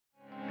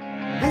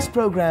This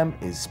program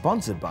is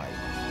sponsored by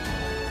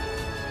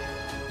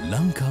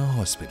Lanka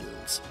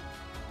Hospitals.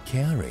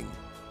 Caring,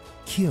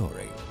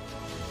 curing.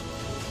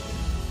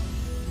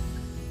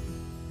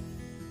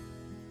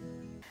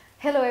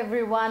 Hello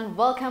everyone,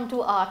 welcome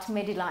to Art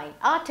MEDILINE.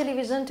 Art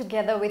Television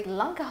together with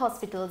Lanka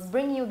Hospitals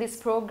bring you this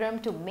program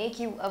to make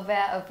you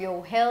aware of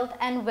your health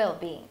and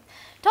well-being.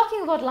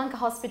 Talking about Lanka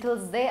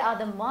Hospitals, they are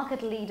the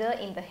market leader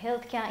in the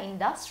healthcare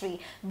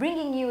industry,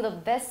 bringing you the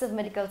best of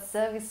medical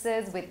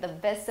services with the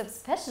best of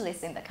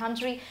specialists in the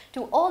country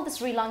to all the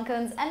Sri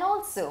Lankans and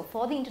also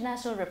for the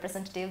international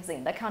representatives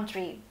in the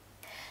country.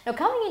 Now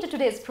coming into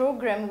today's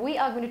program, we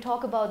are going to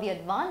talk about the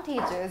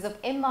advantages of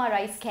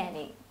MRI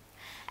scanning.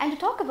 And to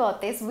talk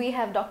about this, we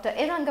have Dr.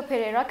 Eranga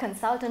Perera,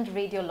 consultant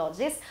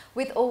radiologist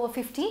with over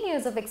 15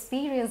 years of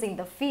experience in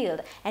the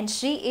field, and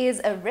she is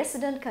a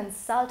resident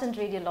consultant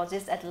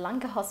radiologist at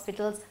Lanka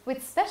Hospitals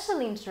with special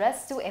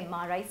interest to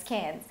MRI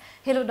scans.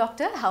 Hello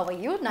doctor, how are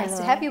you? Nice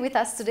to have you with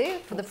us today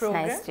for the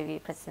program. It's nice to be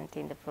present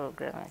in the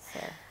program as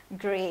well.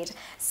 Great.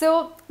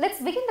 So let's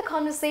begin the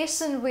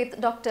conversation with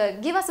Doctor.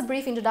 Give us a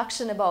brief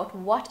introduction about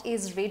what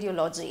is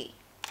radiology.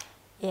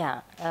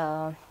 Yeah,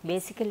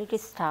 basically to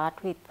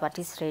start with what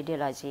is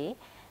radiology,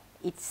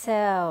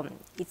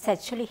 it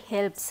actually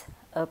helps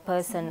a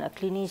person, a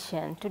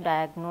clinician, to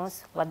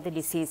diagnose what the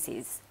disease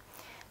is.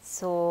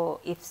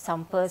 So if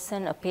some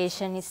person, a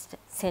patient is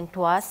sent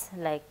to us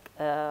like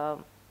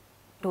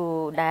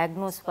to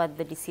diagnose what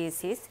the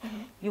disease is,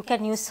 you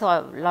can use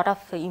a lot of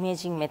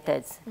imaging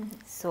methods.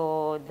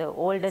 So the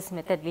oldest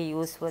method we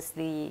used was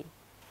the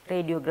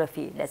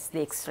radiography, that's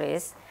the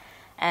X-rays.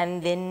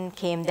 And then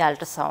came the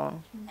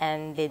ultrasound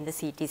and then the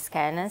CT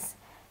scanners,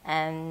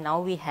 and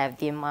now we have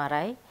the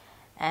MRI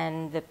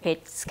and the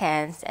PET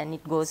scans, and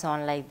it goes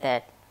on like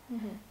that.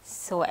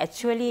 So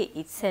actually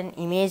it's an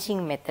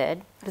imaging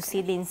method to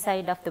see the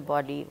inside of the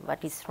body,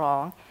 what is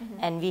wrong,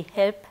 and we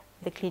help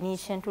the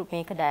clinician to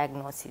make a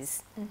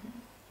diagnosis.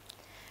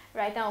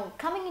 Right, now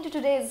coming into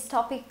today's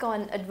topic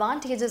on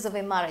advantages of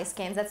MRI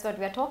scans, that's what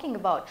we are talking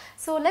about.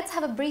 So let's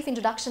have a brief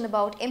introduction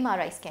about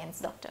MRI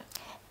scans, doctor.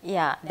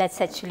 Yeah,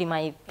 that's actually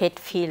my pet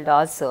field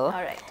also.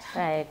 All right.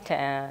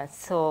 Right.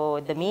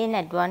 So the main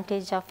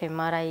advantage of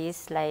MRI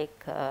is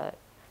like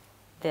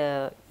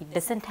it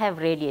doesn't have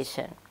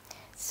radiation.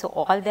 So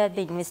all the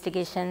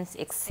investigations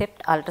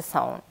except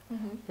ultrasound,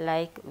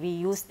 like we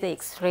use the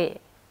X-ray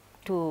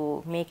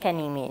to make an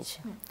image.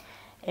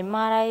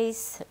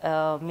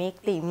 MRIs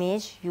make the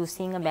image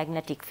using a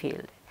magnetic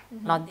field,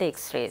 not the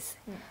X-rays.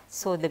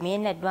 So the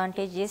main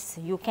advantage is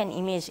you can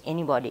image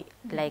anybody,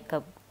 like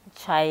a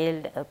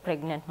child, a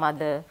pregnant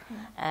mother,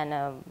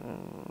 and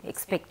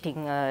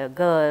expecting a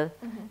girl,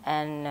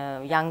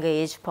 and younger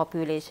age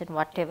population,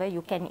 whatever,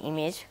 you can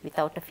image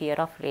without a fear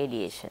of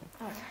radiation.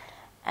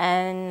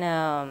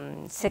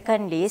 And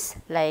second is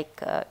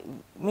like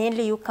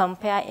mainly you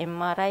compare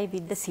MRI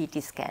with the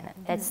CT scanner.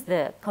 That's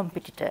the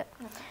competitor.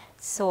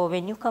 So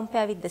when you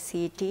compare with the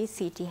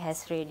CT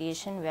has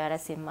radiation,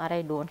 whereas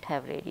MRI don't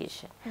have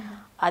radiation.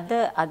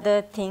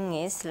 Other thing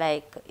is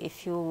like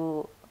if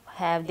you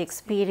have the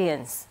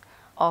experience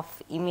of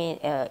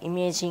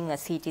imaging a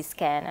CT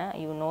scanner,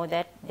 you know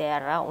that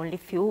there are only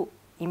few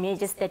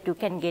images that you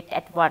can get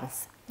at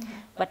once.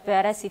 But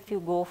whereas if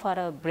you go for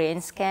a brain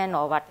scan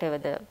or whatever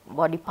the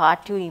body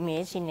part you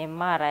image in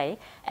MRI,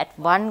 at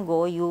one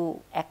go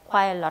you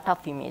acquire a lot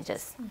of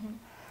images.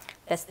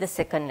 That's the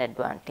second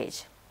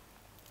advantage.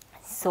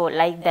 So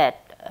like that,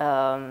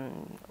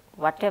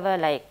 whatever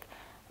like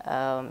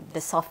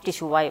the soft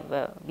tissue,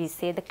 we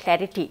say the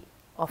clarity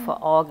of an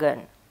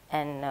organ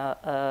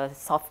and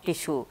soft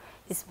tissue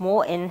is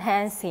more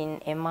enhanced in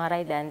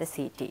MRI than the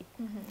CT.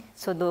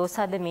 So those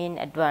are the main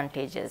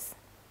advantages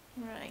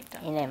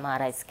in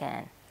MRI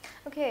scan.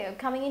 Okay,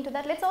 coming into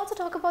that, let's also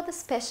talk about the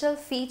special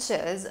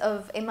features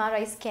of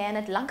MRI scan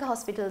at Lanka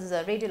Hospital's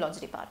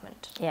radiology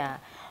department. Yeah,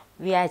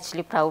 we are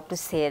actually proud to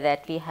say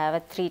that we have a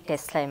 3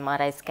 Tesla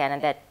MRI scanner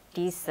that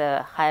is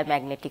a higher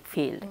magnetic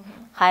field.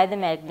 Higher the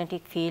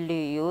magnetic field you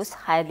use,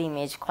 higher the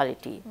image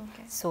quality.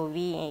 So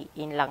we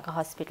in Lanka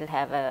Hospital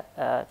have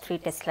a 3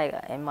 Tesla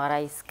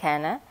MRI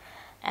scanner,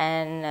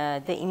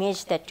 and the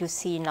image that you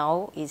see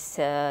now is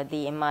the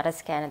MRI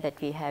scanner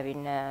that we have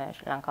in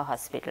Lanka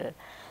Hospital.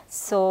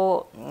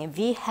 So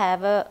we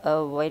have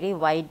a very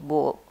wide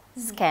bow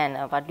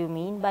scanner. What do you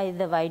mean by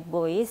the wide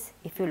bow is,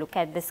 if you look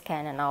at the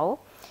scanner now,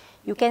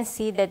 you can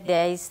see that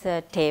there is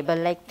a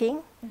table-like thing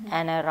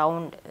and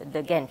around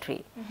the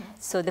gantry.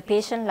 So the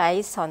patient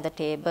lies on the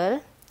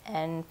table,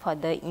 and for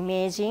the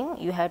imaging,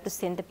 you have to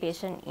send the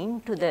patient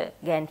into the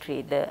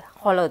gantry, the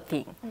hollow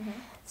thing.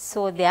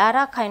 So there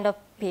are kind of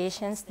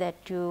patients that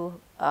you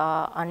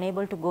are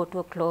unable to go to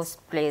a closed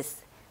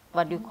place,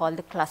 what you call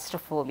the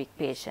claustrophobic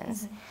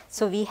patients.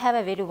 So we have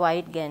a very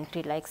wide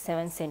gantry, like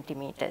 7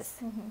 centimeters,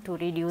 to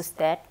reduce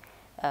that.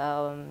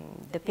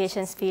 The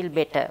patients feel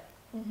better.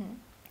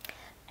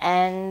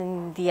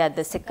 And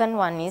the second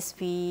one is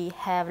we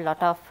have a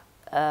lot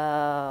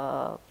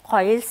of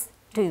coils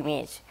to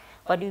image.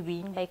 What do you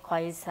mean by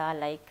coils are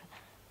like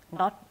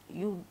not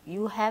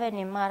you have an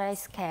MRI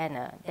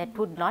scanner that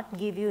would not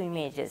give you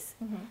images.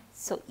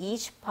 So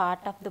each part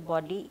of the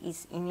body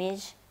is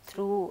imaged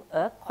through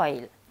a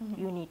coil.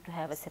 You need to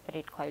have a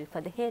separate coil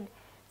for the head,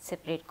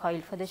 separate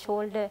coil for the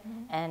shoulder,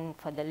 and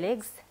for the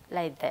legs,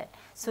 like that.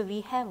 So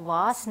we have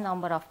vast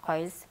number of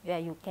coils where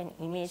you can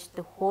image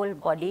the whole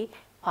body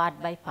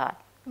part by part.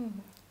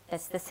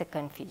 That's the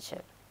second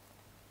feature.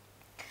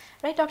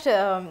 Right,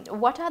 doctor.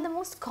 What are the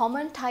most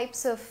common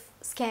types of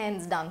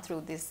scans done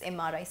through this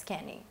MRI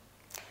scanning?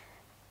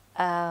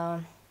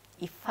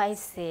 If I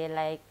say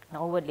like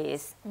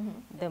nowadays,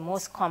 the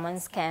most common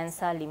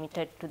scans are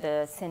limited to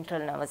the central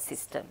nervous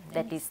system,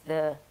 that is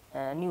the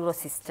neuro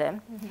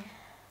system.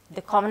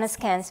 The commonest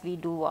scans we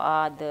do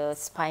are the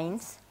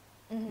spines.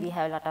 We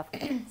have a lot of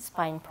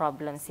spine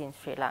problems in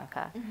Sri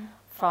Lanka.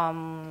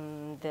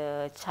 From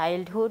the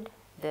childhood,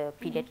 the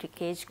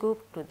pediatric age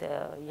group, to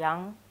the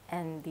young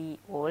and the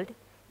old,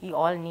 we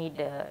all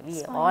need,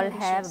 we all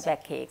have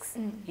backaches.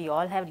 We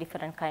all have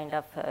different kind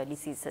of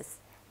diseases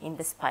in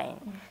the spine.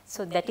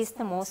 So that is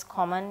the most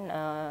common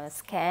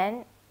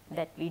scan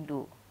that we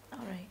do.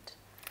 All right.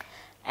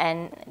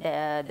 And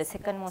the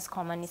second most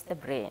common is the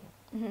brain.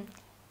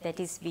 That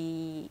is,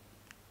 we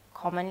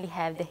commonly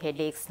have the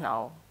headaches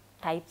now,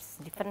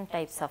 different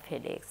types of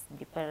headaches,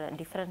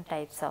 different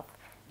types of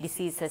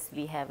diseases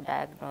we have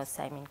diagnosed,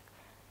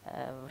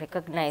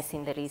 recognized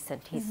in the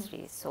recent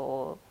history.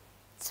 So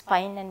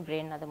spine and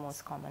brain are the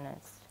most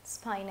commonest.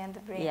 Spine and the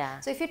brain.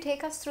 Yeah. So if you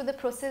take us through the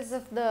process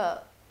of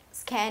the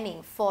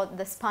scanning for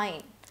the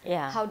spine,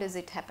 how does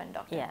it happen,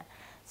 doctor? Yeah.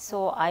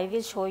 So I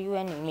will show you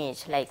an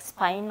image. Like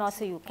spine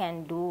also you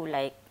can do,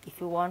 like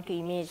if you want to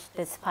image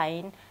the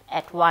spine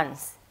at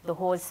once, the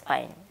whole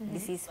spine.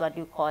 This is what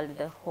you call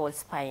the whole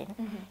spine.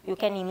 You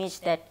can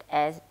image that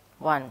as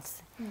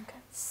once. Okay.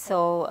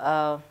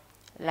 So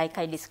like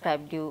I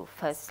described you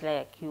first,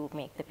 like you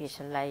make the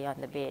patient lie on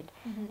the bed,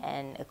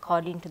 and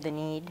according to the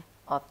need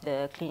of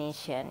the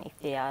clinician, if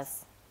they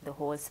ask the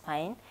whole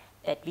spine,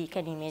 that we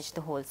can image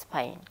the whole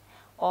spine,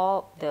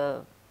 or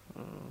the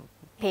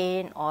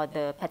pain or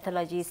the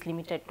pathology is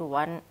limited to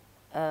one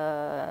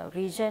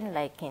region,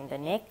 like in the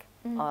neck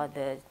or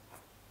the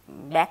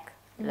back,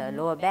 the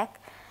lower back,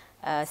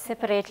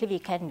 separately we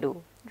can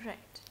do. Right.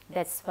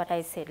 That's what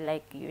I said,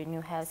 like when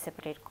you have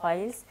separate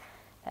coils,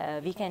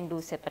 we can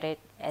do separate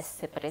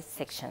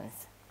sections.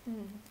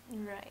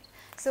 Right.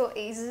 So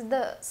is it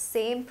the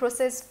same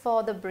process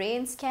for the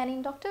brain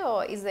scanning, doctor,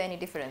 or is there any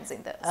difference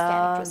in the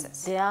scanning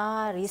process?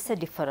 There is a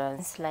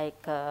difference,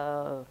 like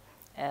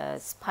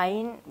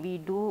spine we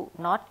do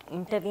not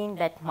intervene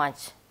that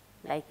much,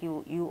 like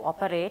you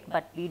operate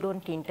but we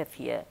don't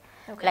interfere.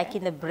 Okay. Like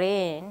in the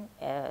brain,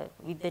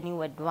 with the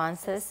new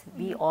advances,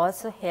 we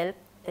also help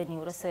the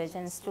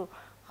neurosurgeons to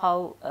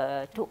how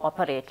to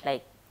operate,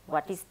 like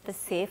what is the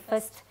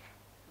safest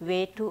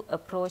way to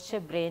approach a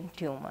brain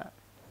tumor.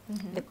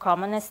 The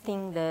commonest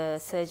thing the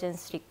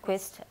surgeons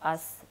request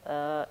us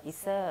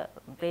is a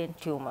brain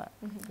tumor.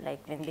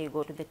 Like when they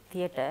go to the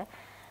theater,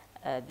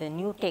 the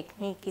new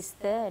technique is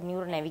the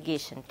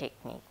neuronavigation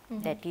technique.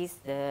 That is,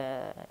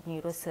 the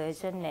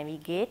neurosurgeon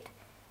navigate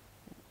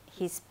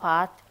his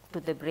path to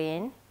the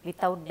brain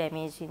without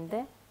damaging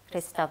the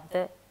rest of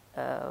the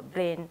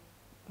brain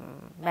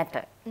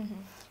matter.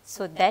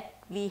 So that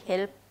we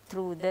help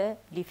through the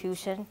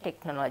diffusion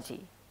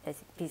technology.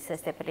 This is a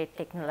separate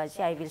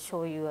technology. I will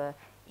show you a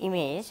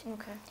image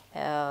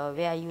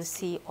where you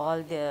see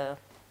all the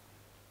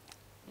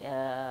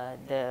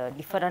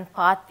different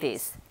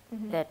pathways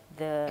that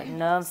the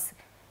nerves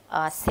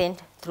are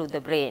sent through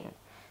the brain.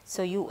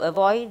 So you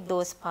avoid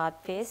those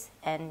pathways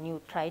and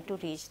you try to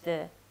reach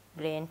the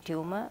brain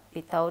tumor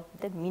without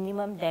the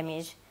minimum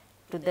damage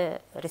to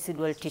the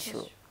residual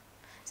tissue.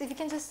 So if you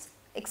can just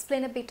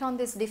explain a bit on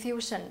this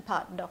diffusion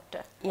part,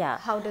 doctor. Yeah.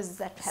 How does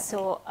that happen?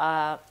 So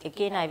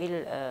again I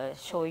will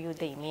show you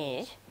the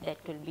image that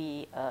will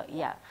be,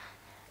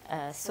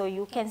 so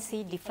you can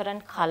see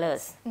different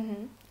colors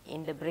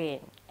in the brain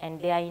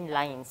and they are in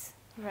lines.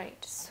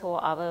 Right. So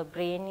our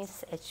brain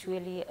is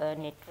actually a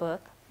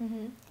network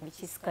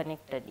which is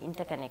connected,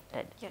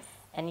 interconnected. Yes.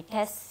 And it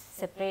has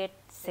separate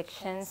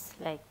sections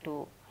like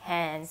to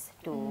hands,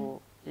 to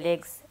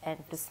legs, and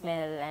to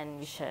smell and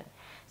vision.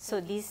 So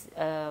these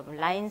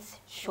lines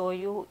show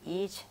you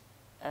each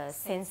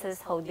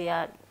senses how they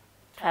are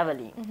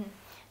traveling.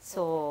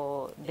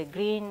 So the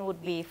green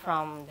would be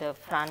from the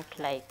front,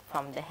 like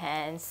from the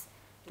hands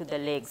to the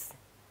legs,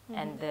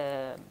 and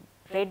the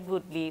red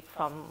would be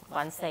from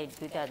one side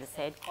to the other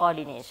side,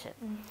 coordination.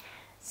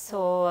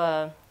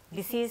 So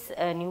this is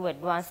a new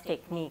advanced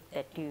technique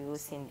that you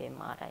use in the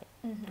MRI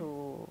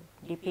to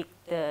depict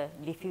the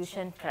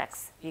diffusion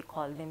tracks. We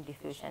call them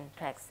diffusion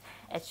tracks.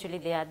 Actually,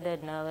 they are the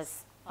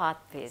nervous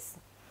pathways.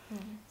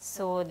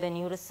 So the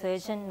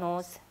neurosurgeon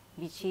knows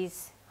which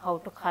is how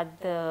to cut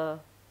the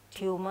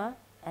tumor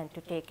and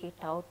to take it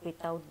out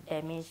without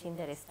damaging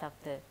the rest of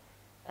the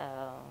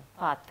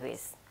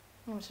pathways.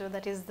 I'm sure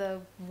that is the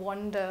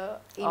wonder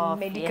in Of,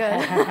 medical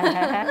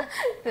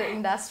the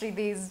industry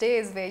these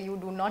days, where you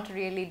do not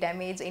really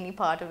damage any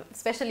part of,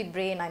 especially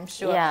brain. I'm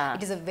sure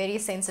it is a very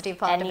sensitive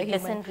part and of a it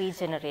human. doesn't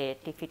regenerate.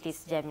 If it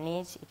is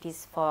damaged, it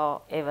is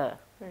forever.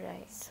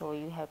 Right. So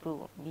you have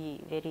to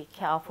be very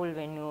careful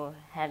when you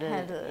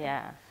handle.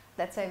 Yeah.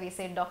 That's why we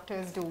say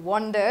doctors do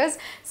wonders.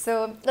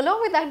 So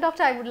along with that,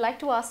 doctor, I would like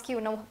to ask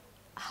you now,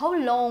 how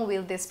long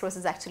will this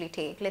process actually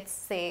take? Let's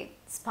say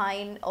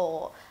spine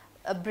or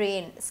a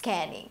brain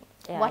scanning.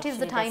 Yeah, What is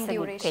the actually, time that's a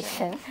good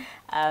duration?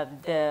 question.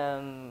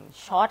 The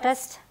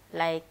shortest,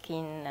 like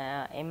in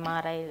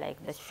MRI,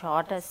 like the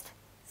shortest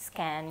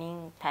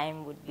scanning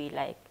time would be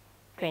like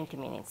 20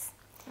 minutes.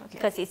 Okay.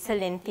 Because it's a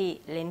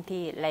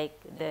lengthy, like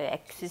the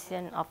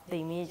acquisition of the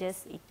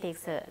images, it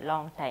takes a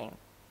long time.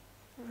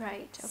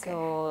 Right. Okay.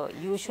 So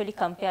usually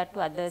compared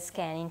to other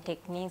scanning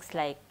techniques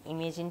like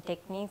imaging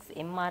techniques,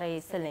 MRI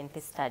is a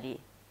lengthy study.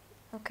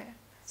 Okay.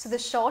 So the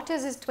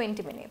shortest is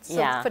 20 minutes. So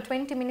Yeah. for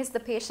 20 minutes, the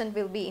patient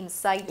will be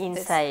inside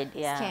this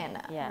Yeah,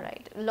 scanner. yeah.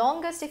 Right.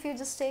 Longest, if you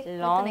just take with an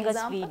Longest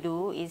example? we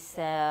do is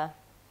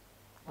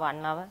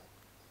 1 hour.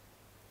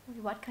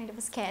 What kind of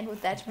a scan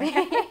would that be?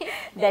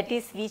 That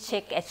is, we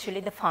check actually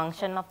the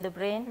function of the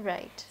brain.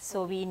 Right.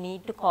 So we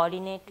need to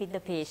coordinate with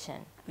the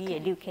patient. We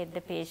educate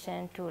the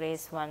patient to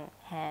raise one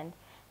hand,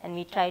 and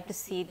we try to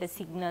see the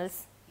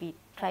signals. We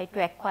try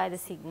to acquire the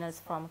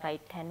signals from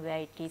right hand where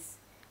it is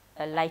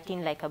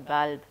lighting like a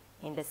bulb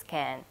in the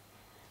scan.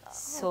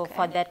 So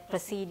for that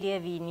procedure,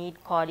 we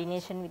need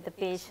coordination with the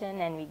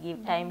patient, and we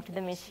give time to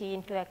the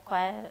machine to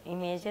acquire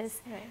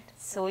images. Right.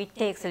 So it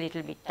takes a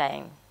little bit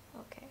time.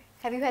 Okay.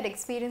 Have you had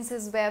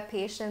experiences where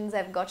patients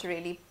have got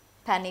really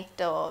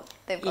panicked or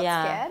they've got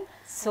scared?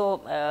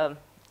 So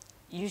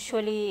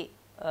usually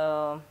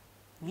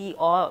we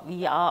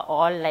are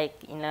all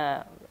like in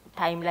a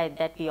time like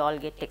that, we all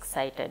get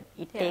excited.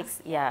 It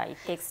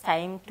takes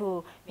time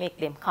to make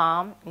them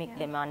calm, make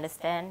them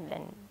understand,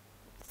 and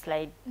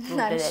slide through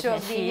I'm the sure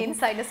machine. being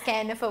inside a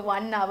scanner for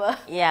 1 hour.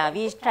 Yeah,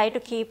 we try to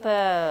keep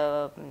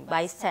a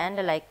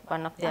bystander, like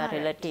one of their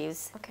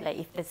relatives. Okay. Like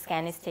if the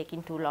scan is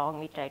taking too long,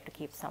 we try to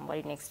keep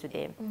somebody next to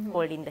them,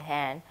 holding the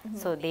hand,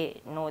 so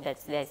they know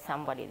that there's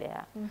somebody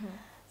there.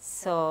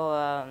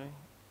 So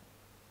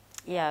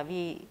yeah,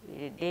 we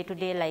day to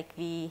day, like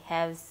we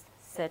have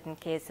certain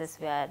cases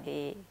where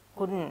they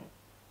couldn't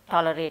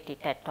tolerate it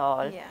at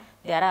all. Yeah.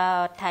 There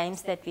are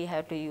times that we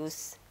have to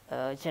use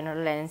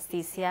general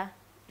anesthesia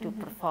to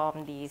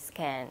perform the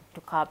scan to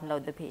calm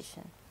down the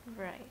patient.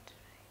 Right.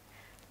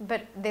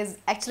 But there's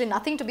actually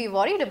nothing to be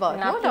worried about,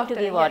 no, Nothing doctor?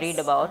 to be worried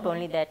Yes. about,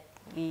 only that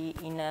we,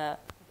 in a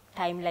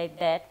time like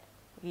that,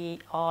 we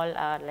all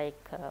are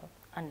like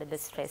under the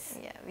stress.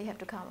 Yeah, we have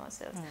to calm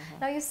ourselves.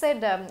 Now you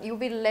said you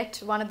will let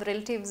one of the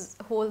relatives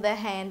hold their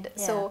hand.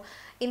 Yeah. So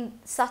in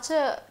such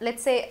a,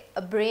 let's say,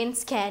 a brain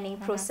scanning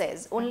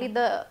process, only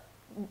the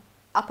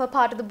upper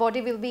part of the body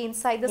will be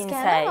inside the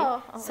scanner?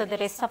 Or? Oh, So the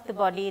rest of the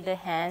body, the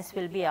hands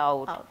will be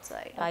out.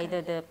 outside. Okay.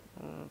 Either the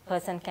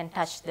person can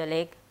touch the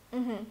leg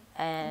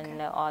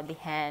and or the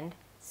hand,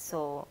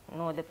 so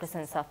know the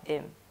presence of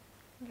them.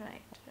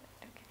 Right.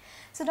 Okay.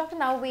 So doctor,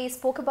 now we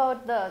spoke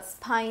about the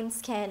spine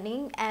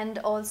scanning and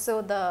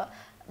also the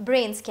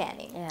brain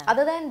scanning. Yeah.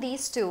 Other than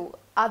these two,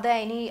 are there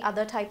any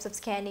other types of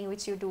scanning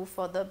which you do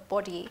for the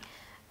body?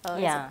 Is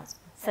it Yeah,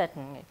 possible?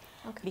 certainly.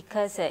 Okay.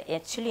 Because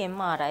actually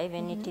MRI,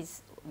 when it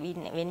is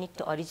when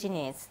it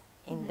originates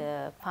in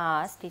the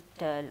past,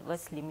 it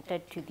was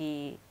limited to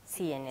the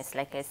CNS,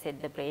 like I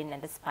said, the brain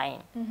and the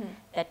spine.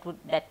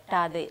 That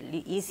are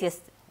the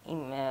easiest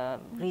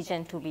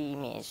region to be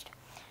imaged.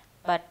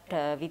 But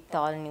with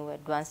all new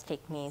advanced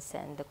techniques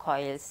and the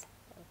coils,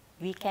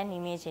 we can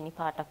image any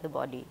part of the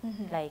body,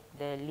 like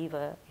the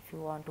liver, if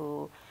you want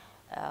to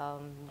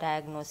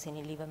diagnose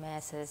any liver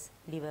masses,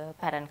 liver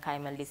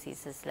parenchymal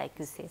diseases, like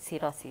you say,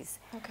 cirrhosis,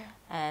 Okay.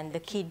 and the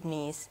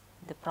kidneys,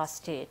 the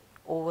prostate,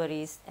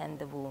 ovaries, and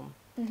the womb.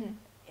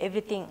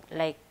 Everything,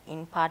 like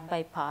in part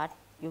by part,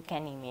 you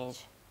can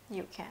image.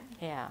 You can.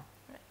 Yeah.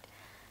 Right.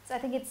 So I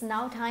think it's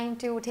now time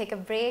to take a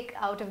break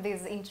out of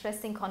this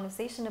interesting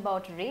conversation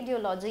about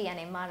radiology and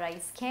MRI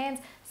scans.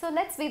 So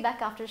let's be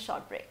back after a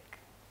short break.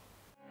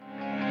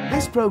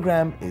 This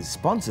program is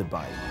sponsored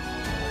by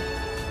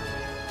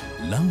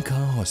Lanka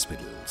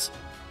Hospitals.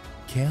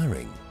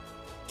 Caring,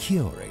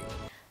 curing.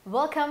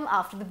 Welcome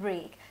after the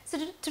break. So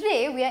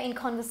today we are in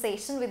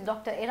conversation with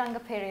Dr. Eranga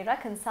Perera,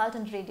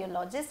 consultant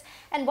radiologist,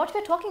 and what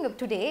we're talking about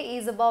today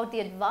is about the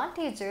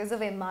advantages of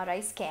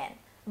MRI scan.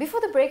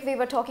 Before the break, we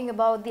were talking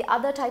about the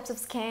other types of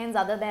scans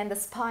other than the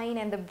spine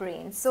and the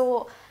brain.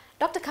 So,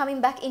 doctor, coming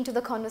back into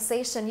the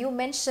conversation, you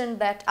mentioned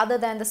that other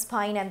than the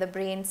spine and the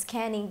brain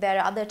scanning, there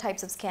are other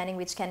types of scanning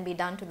which can be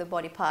done to the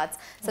body parts,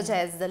 such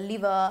as the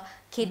liver,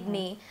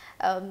 kidney.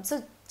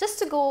 So, just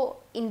to go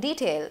in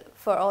detail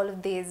for all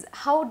of these,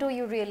 how do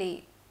you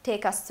really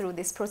take us through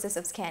this process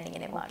of scanning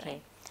in MRI?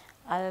 Okay.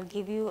 I'll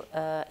give you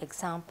an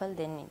example,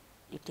 then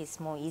it is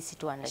more easy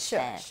to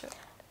understand.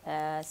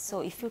 Sure.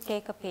 So if you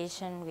take a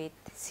patient with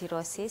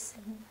cirrhosis,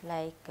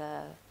 like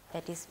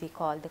that is we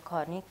call the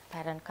chronic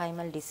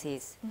parenchymal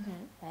disease,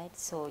 right?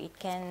 So it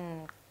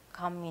can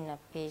come in a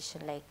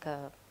patient like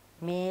a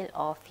male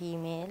or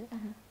female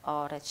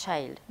or a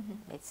child.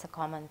 It's a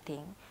common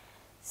thing.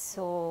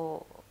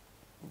 So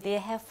they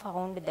have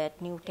found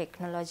that new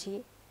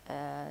technology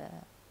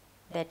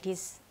that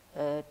is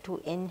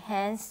to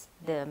enhance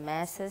the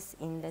masses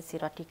in the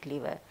cirrhotic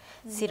liver.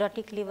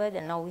 Cirrhotic liver,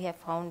 now we have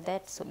found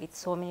that, so with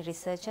so many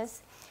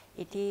researchers,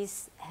 it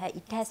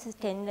has a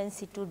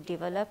tendency to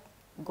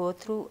go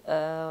through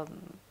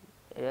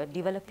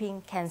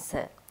developing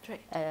cancer,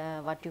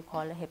 what you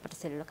call a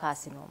hepatocellular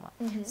carcinoma.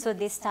 So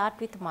they start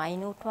with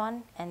minute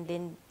one and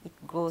then it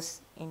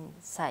grows in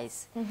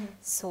size.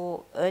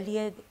 So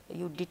earlier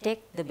you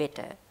detect, the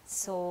better.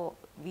 So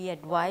we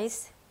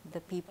advise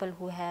the people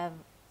who have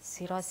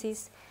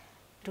cirrhosis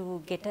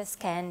to get a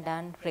scan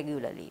done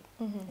regularly.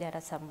 There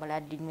are some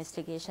blood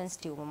investigations,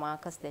 tumor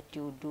markers that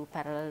you do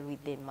parallel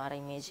with the MRI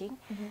imaging.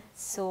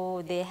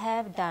 So they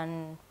have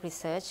done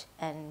research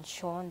and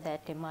shown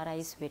that MRI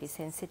is very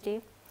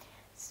sensitive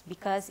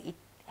because it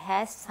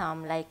has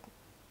some like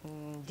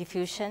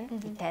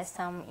diffusion, it has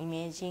some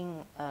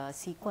imaging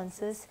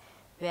sequences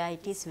where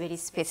it is very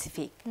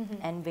specific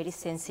and very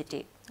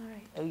sensitive.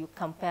 You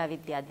compare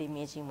with the other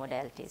imaging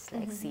modalities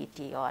like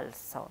CT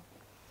also.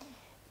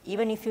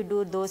 Even if you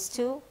do those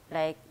two,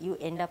 like you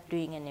end up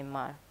doing an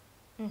MR.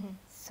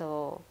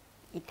 So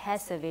it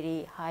has a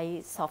very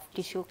high soft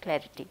tissue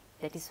clarity.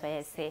 That is why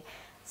I say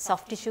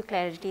soft tissue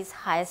clarity is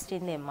highest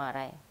in the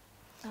MRI.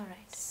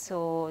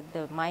 So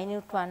the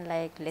minute one,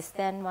 like less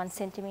than 1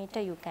 centimeter,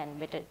 you can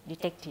better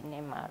detect in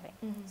MRI.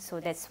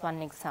 So that's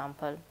one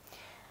example.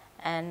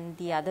 And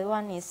the other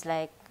one is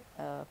like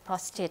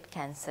prostate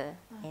cancer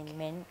in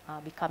men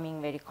are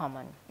becoming very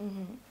common.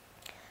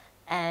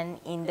 And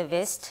in the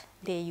West,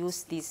 they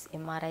use this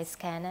MRI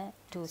scanner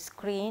to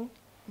screen,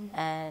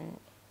 and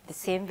the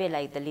same way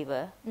like the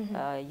liver,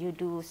 you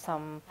do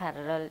some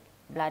parallel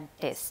blood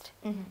test,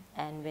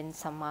 and when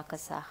some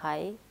markers are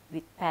high,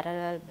 with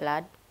parallel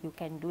blood, you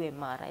can do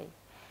MRI.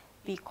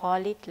 We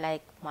call it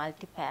like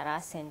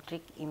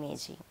multi-paracentric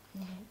imaging.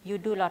 You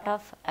do a lot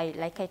of,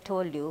 like I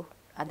told you,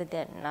 other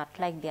than not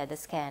like the other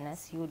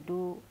scanners, you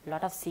do a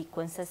lot of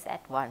sequences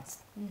at once.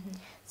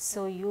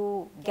 So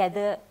you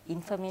gather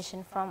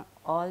information from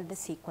all the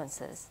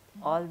sequences,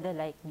 all the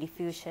like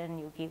diffusion,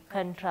 you give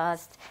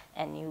contrast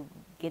and you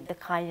get the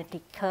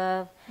kinetic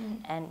curve,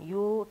 and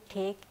you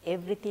take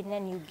everything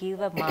and you give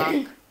a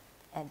mark,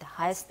 and the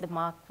highest the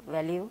mark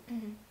value,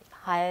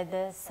 higher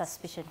the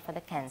suspicion for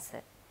the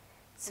cancer.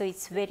 So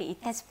it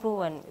has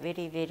proven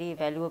very, very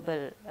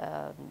valuable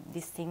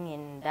this thing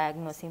in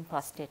diagnosing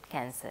prostate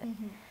cancer.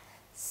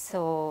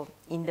 So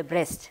in the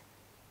breast,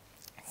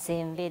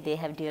 same way they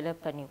have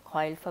developed a new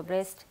coil for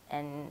breast,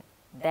 and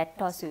that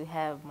also you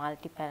have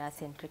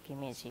multi-paracentric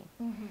imaging.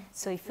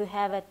 So if you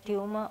have a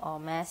tumor or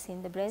mass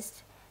in the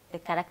breast, the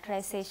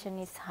characterization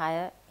is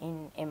higher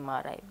in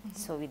MRI.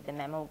 So with the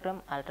mammogram,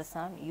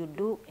 ultrasound, you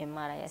do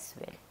MRI as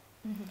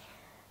well.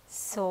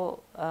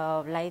 So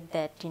like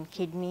that in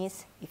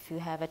kidneys, if you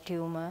have a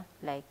tumor,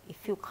 like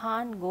if you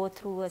can't go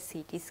through a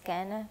CT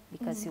scanner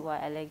because you are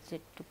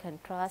allergic to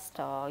contrast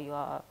or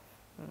your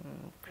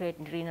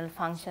renal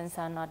functions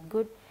are not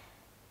good,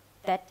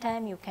 that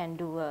time you can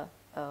do a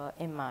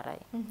MRI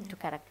to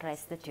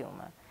characterize the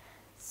tumor.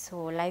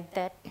 So like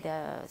that, there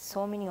are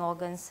so many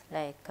organs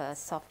like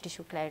soft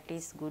tissue clarity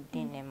is good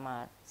in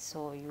MR.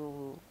 So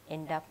you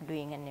end up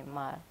doing an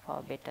MR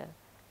for better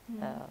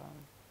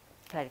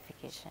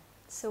clarification.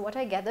 So what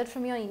I gathered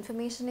from your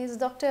information is,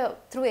 doctor,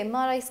 through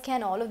MRI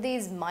scan, all of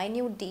these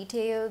minute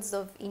details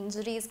of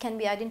injuries can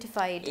be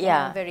identified in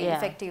a very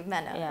effective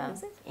manner.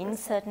 Is it? In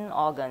certain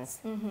organs,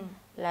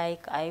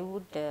 like I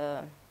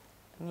would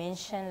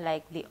mention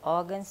like the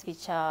organs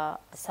which are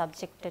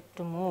subjected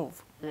to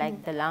move,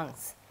 like the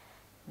lungs.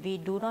 We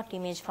do not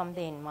image from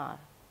the MR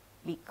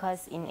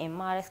because in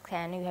MRI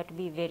scan you have to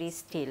be very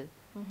still.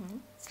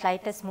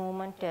 Slightest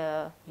movement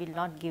will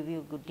not give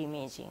you good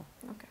imaging.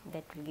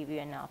 That will give you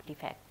an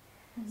artifact.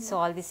 So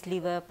all this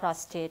liver,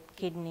 prostate,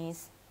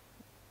 kidneys,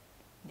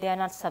 they are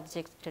not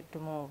subjected to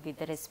move with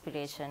the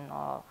respiration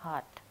or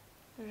heart.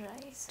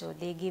 So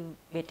they give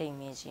better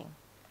imaging.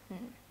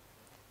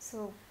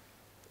 So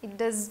it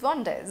does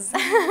wonders.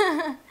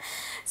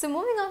 So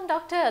moving on,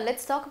 doctor,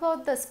 let's talk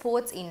about the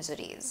sports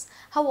injuries.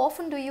 How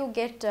often do you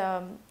get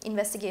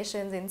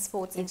investigations in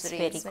sports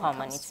injuries? It's very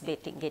common. It's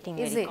getting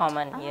very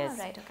common. Yes.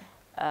 Right, okay.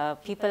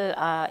 People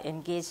are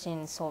engaged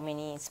in so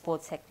many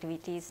sports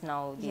activities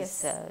now.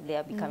 They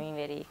are becoming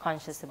very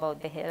conscious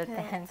about the health,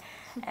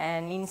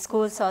 and in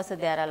schools also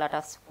there are a lot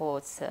of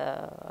sports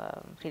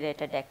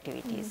related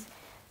activities.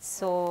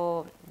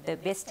 So the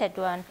best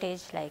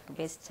advantage, like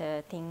best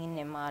thing in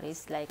MR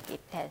is like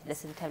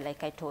doesn't have,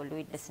 like I told you,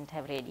 it doesn't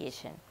have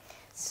radiation.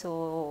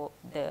 So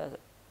the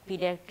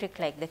pediatric,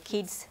 like the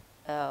kids,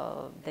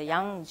 the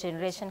young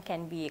generation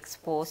can be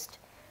exposed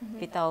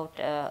without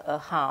a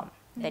harm.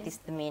 That is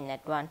the main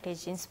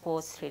advantage in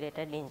sports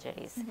related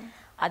injuries.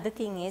 other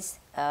thing is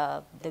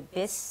the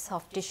best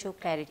soft tissue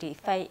clarity.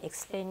 If I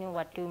explain you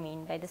what you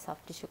mean by the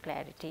soft tissue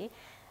clarity,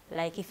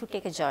 like if you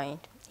take a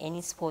joint,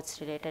 any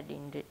sports related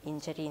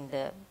injury in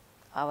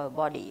our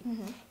body,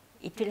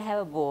 it will have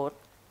a bone,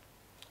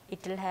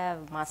 it will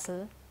have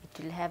muscle,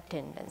 it will have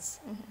tendons.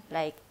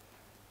 Like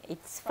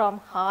it's from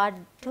hard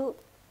to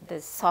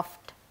the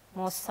soft,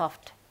 most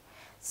soft.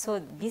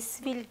 So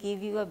this will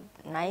give you a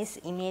nice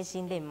image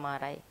in the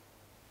MRI.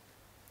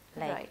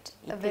 Like right,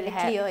 a very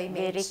clear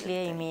image. Very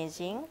clear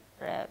imaging.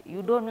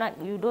 You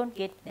don't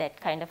get that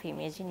kind of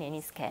image in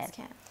any scan.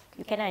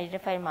 You can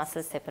identify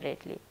muscles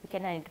separately. You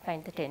can identify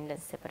the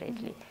tendons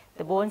separately,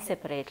 the bone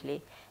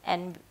separately,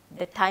 and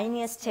the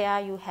tiniest tear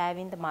you have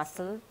in the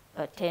muscle,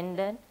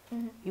 tendon,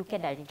 you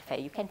can identify.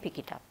 You can pick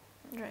it up.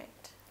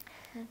 Right.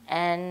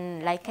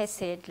 And like I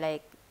said,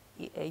 like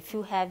if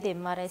you have the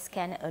MRI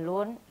scan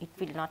alone, it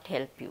will not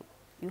help you.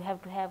 You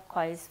have to have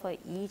coils for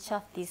each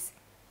of these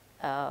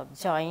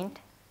joint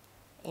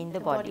in the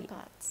body.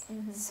 Parts.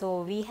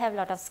 So we have a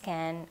lot of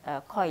scan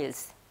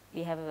coils.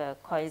 We have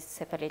coils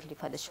separately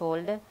for the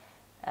shoulder,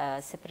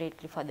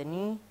 separately for the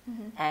knee,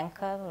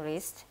 ankle,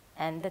 wrist,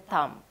 and the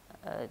thumb,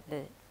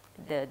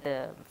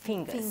 the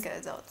fingers.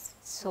 Fingers also.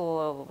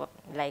 So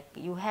like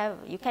you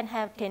can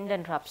have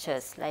tendon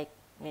ruptures, like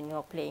when you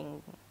are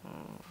playing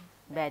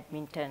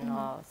badminton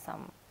or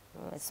some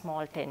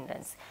small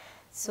tendons.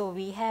 So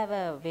we have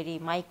a very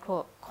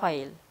micro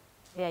coil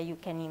where you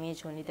can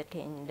image only the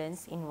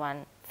tendons in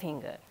one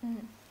finger.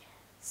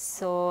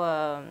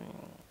 So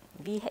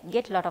we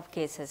get a lot of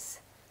cases.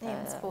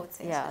 Sports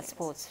injuries. Yeah,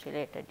 sports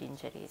related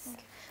injuries.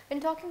 Okay. When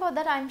talking about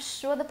that, I'm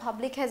sure the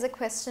public has a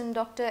question,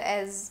 doctor,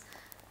 as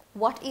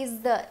what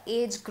is the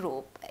age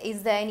group?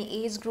 Is there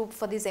any age group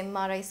for this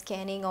MRI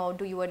scanning, or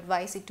do you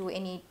advise it to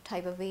any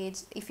type of age?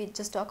 If you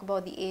just talk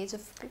about the age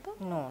of people?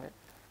 No,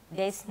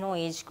 there is no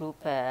age group.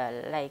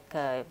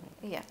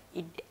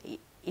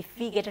 If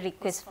we get a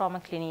request from a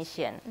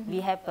clinician,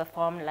 we have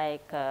performed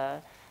like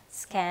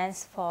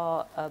scans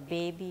for a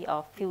baby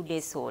of few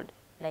days old,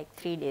 like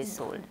 3 days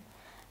old,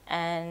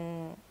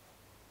 and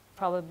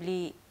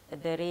probably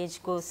the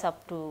range goes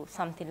up to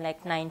something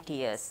like 90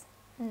 years.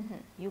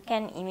 You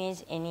can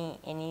image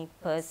any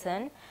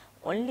person.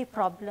 Only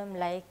problem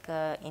like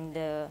in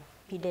the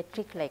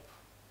pediatric, like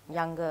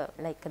younger,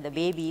 like the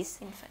babies,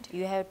 Infant.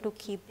 you have to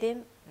keep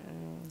them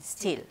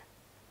still.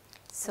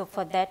 So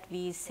for that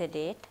we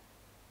sedate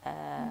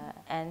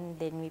and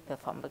then we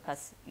perform,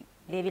 because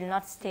they will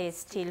not stay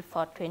still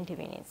for 20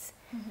 minutes.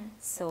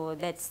 So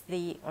that's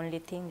the only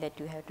thing that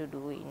you have to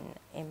do in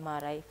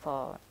MRI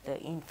for the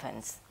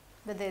infants.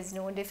 But there's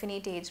no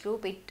definite age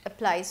group. It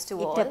applies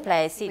to all. It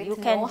applies. With You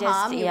can no just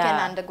harm, you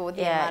can undergo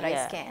the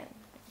MRI scan.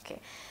 Okay.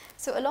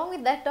 So along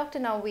with that, doctor,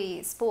 now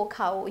we spoke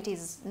how it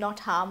is not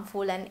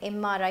harmful and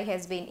MRI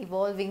has been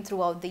evolving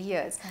throughout the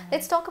years.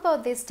 Let's talk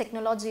about this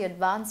technology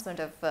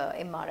advancement of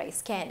MRI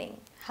scanning.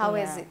 How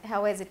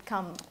has it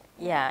come?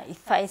 Yeah,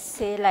 if I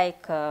say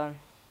like the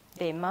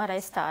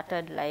MRI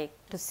started like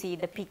to see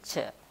the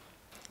picture.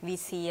 We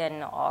see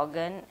an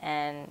organ,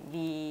 and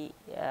we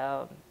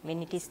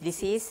when it is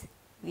disease,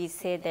 we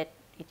say that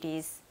it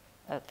is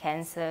a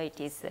cancer, it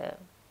is a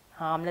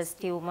harmless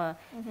tumor,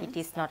 it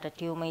is not a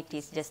tumor, it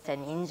is just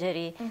an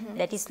injury.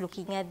 That is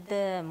looking at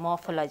the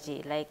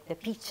morphology, like the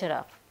picture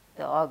of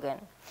the organ.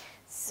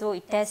 So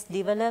it has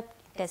developed,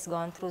 it has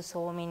gone through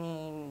so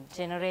many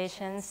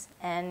generations,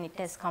 and it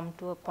has come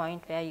to a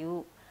point where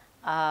you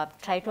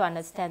try to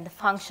understand the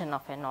function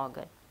of an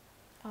organ.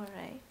 All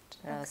right.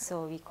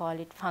 So we call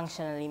it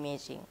functional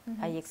imaging.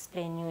 I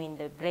explain you in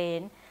the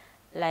brain,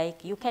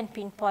 like you can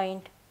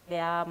pinpoint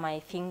where my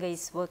finger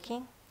is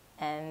working,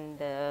 and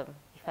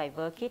if I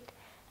work it,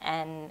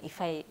 and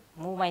if I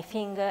move my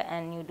finger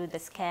and you do the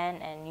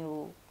scan and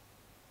you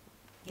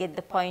get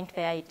the point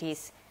where it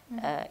is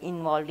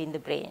involved in the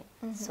brain.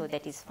 So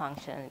that is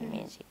functional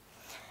imaging.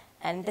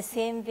 And the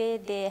same way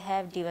they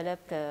have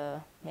developed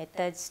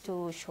methods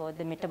to show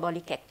the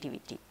metabolic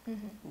activity.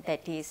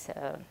 That is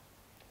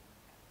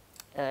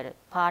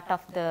part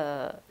of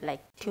the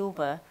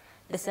tumor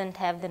doesn't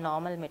have the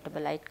normal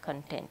metabolite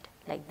content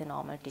like the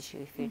normal tissue.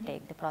 If you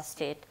take the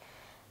prostate,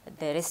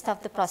 the rest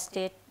of the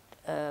prostate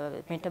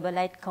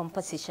metabolite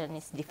composition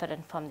is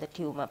different from the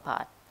tumor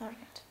part. All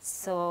right.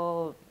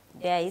 So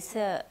there is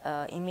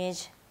a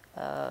image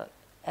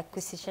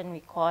acquisition,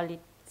 we call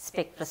it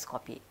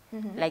spectroscopy,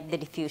 like the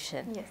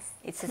diffusion. Yes.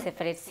 It's a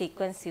separate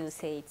sequence, you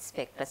say it's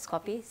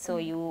spectroscopy. So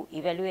you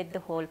evaluate the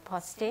whole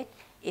prostate,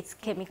 its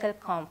chemical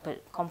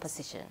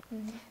composition.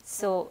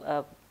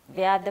 So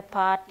where the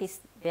part is,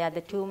 where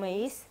the tumor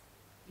is,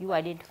 you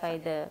identify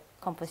the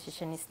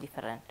composition is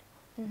different.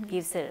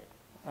 Gives a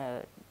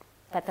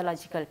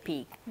pathological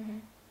peak.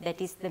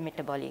 That is the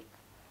metabolic.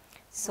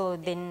 So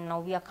then now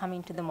we are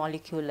coming to the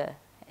molecular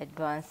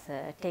advanced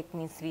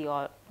techniques, we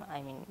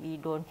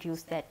don't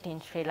use that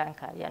in Sri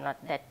Lanka. We are not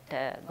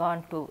that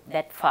gone to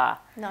that far.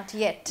 Not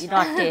yet.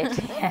 Not yet.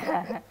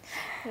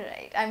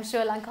 Right. I'm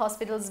sure Lanka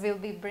hospitals will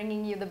be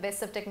bringing you the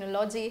best of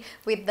technology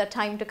with the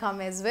time to come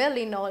as well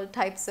in all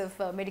types of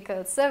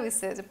medical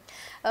services.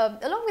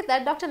 Along with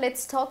that, doctor,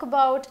 let's talk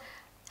about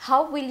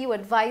how will you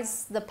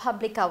advise the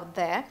public out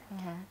there?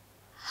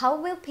 How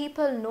will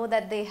people know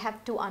that they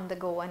have to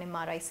undergo an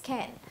MRI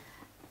scan?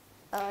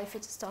 If you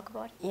just talk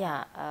about it.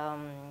 Yeah,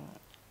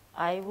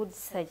 I would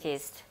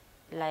suggest,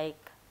 like,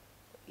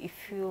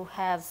 if you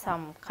have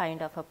some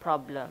kind of a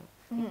problem,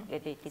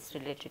 whether it is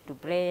related to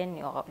brain,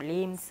 your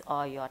limbs,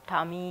 or your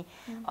tummy,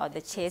 or the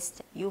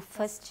chest, you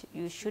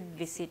should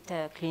visit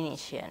a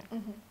clinician,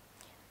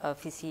 a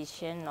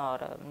physician or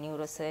a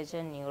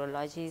neurosurgeon,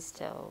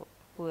 neurologist,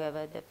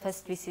 whoever. The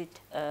first visit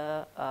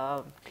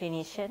a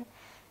clinician,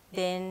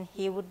 then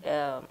he would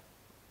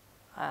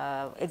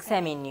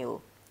examine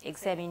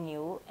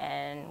you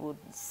and would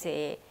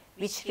say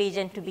which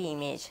region to be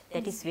imaged.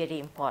 That is very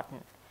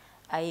important.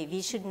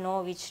 We should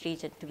know which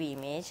region to be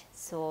imaged.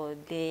 So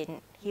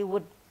then he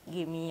would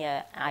give me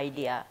an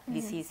idea.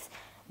 This is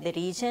the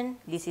region,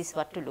 this is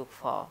what to look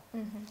for.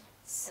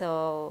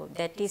 So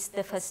that is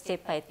the first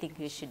step I think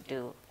you should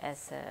do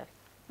as a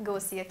go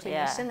see a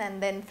clinician,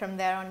 and then from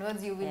there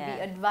onwards you will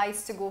be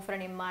advised to go for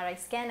an MRI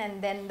scan,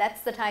 and then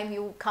that's the time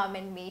you come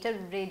and meet a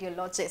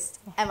radiologist.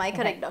 Am I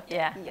correct, doctor?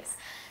 Yeah. Yes.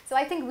 So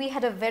I think we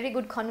had a very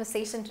good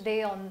conversation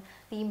today on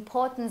the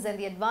importance and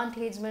the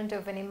advantagement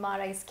of an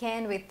MRI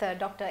scan with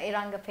Dr.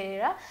 Eranga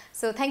Perera.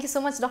 So thank you so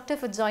much, doctor,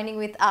 for joining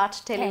with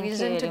Art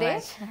Television today.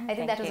 I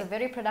think that was a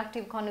very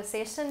productive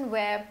conversation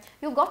where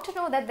you got to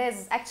know that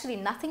there's actually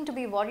nothing to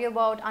be worried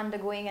about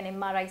undergoing an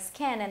MRI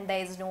scan, and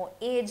there is no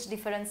age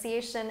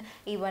differentiation.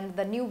 Even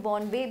the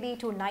newborn baby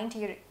to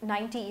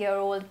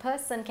 90-year-old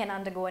person can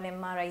undergo an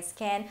MRI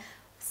scan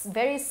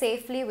very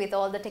safely with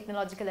all the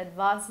technological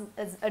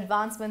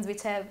advancements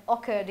which have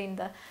occurred in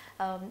the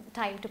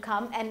time to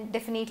come, and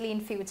definitely in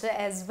future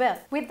as well.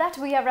 With that,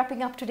 we are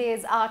wrapping up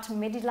today's Art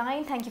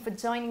Mediline. Thank you for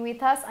joining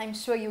with us. I'm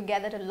sure you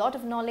gathered a lot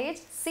of knowledge.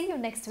 See you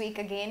next week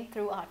again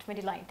through Art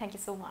Mediline. Thank you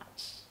so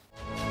much.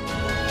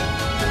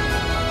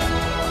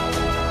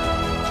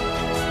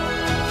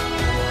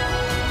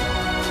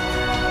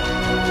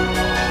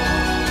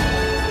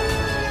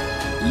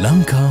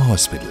 Lanka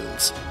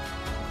Hospitals.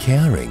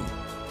 Caring,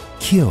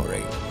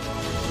 curing.